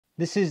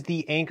This is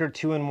the Anker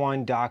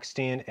 2-in-1 dock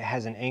stand. It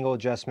has an angle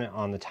adjustment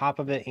on the top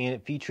of it, and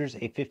it features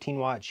a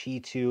 15-watt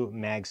Qi 2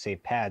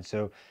 MagSafe pad.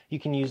 So you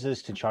can use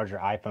this to charge your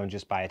iPhone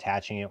just by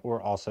attaching it,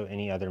 or also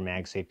any other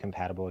MagSafe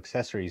compatible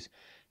accessories.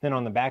 Then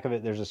on the back of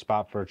it, there's a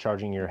spot for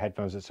charging your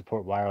headphones that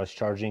support wireless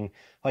charging,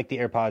 like the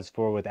Airpods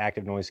 4 with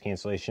active noise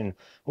cancellation,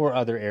 or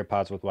other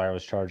Airpods with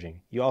wireless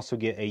charging. You also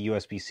get a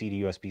USB-C to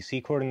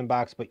USB-C cord in the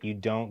box, but you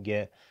don't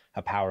get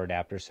a power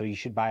adapter. So you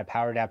should buy a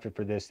power adapter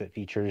for this that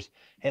features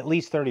at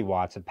least 30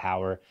 watts of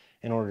power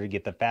in order to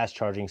get the fast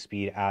charging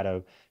speed out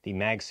of the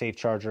MagSafe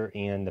charger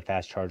and the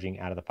fast charging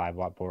out of the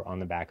 5-watt port on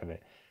the back of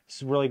it. This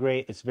is really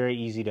great. It's very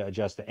easy to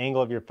adjust the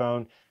angle of your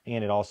phone,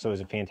 and it also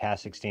is a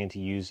fantastic stand to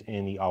use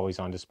in the always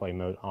on display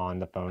mode on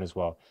the phone as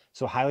well.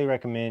 So I highly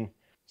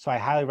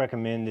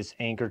recommend this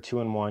Anker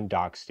 2-in-1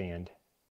 dock stand.